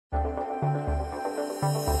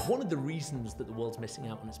one of the reasons that the world's missing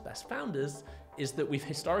out on its best founders is that we've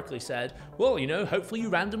historically said, well, hopefully you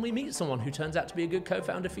randomly meet someone who turns out to be a good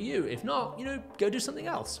co-founder for you. If not, go do something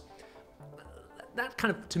else. That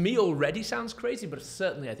kind of, to me, already sounds crazy, but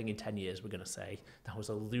certainly I think in 10 years we're going to say that was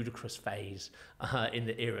a ludicrous phase in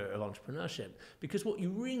the era of entrepreneurship. Because what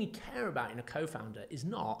you really care about in a co-founder is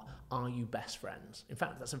not, are you best friends? In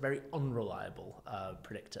fact, that's a very unreliable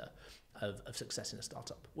predictor of success in a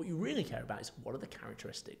startup. What you really care about is, what are the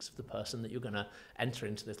characteristics of the person that you're going to enter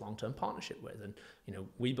into this long-term partnership with? And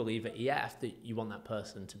we believe at EF that you want that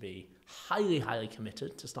person to be highly, highly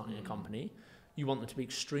committed to starting a company. You want them to be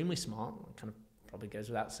extremely smart, kind of probably goes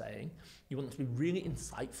without saying. You want them to be really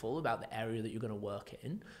insightful about the area that you're going to work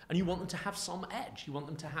in, and you want them to have some edge. You want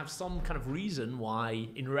them to have some kind of reason why,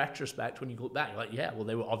 in retrospect, when you look back, you're like, yeah, well,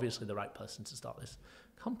 they were obviously the right person to start this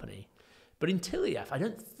company. But until EF, I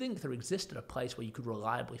don't think there existed a place where you could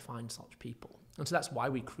reliably find such people. And so that's why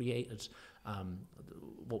we created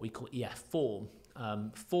what we call EF Form.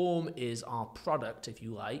 Form is our product, if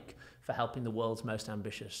you like, for helping the world's most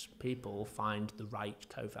ambitious people find the right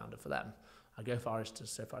co-founder for them. I go so far as to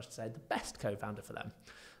say the best co-founder for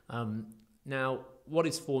them. Now, what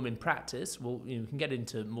is Form in practice? Well, we can get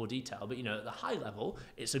into more detail, but at the high level,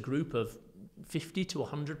 it's a group of 50 to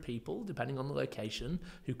 100 people, depending on the location,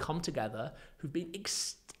 who come together, who've been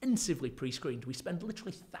extensively pre-screened. We spend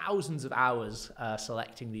literally thousands of hours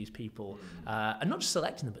selecting these people, and not just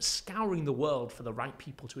selecting them, but scouring the world for the right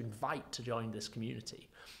people to invite to join this community.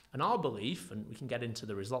 And our belief, and we can get into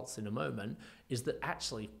the results in a moment, is that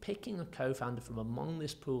actually picking a co-founder from among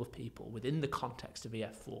this pool of people within the context of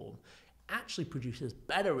EF Form actually produces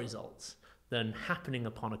better results than happening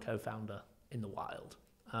upon a co-founder in the wild.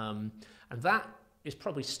 And that is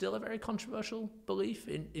probably still a very controversial belief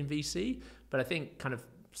in VC, but I think kind of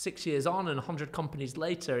 6 years on and 100 companies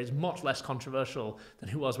later is much less controversial than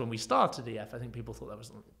it was when we started EF. I think people thought that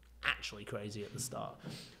was actually crazy at the start.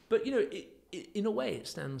 But, in a way, it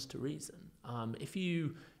stands to reason. If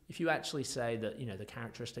you actually say that, the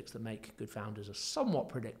characteristics that make good founders are somewhat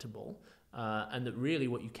predictable, and that really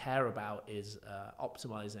what you care about is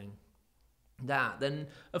optimizing that, then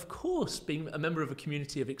of course being a member of a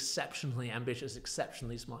community of exceptionally ambitious,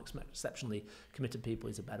 exceptionally smart, exceptionally committed people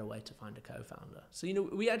is a better way to find a co-founder. So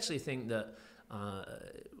we actually think that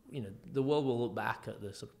the world will look back at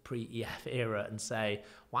the sort of pre-EF era and say,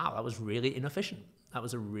 wow, that was really inefficient. That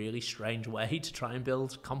was a really strange way to try and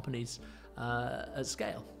build companies at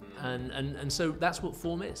scale. And so that's what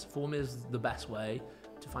Form is. Form is the best way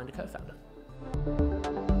to find a co-founder.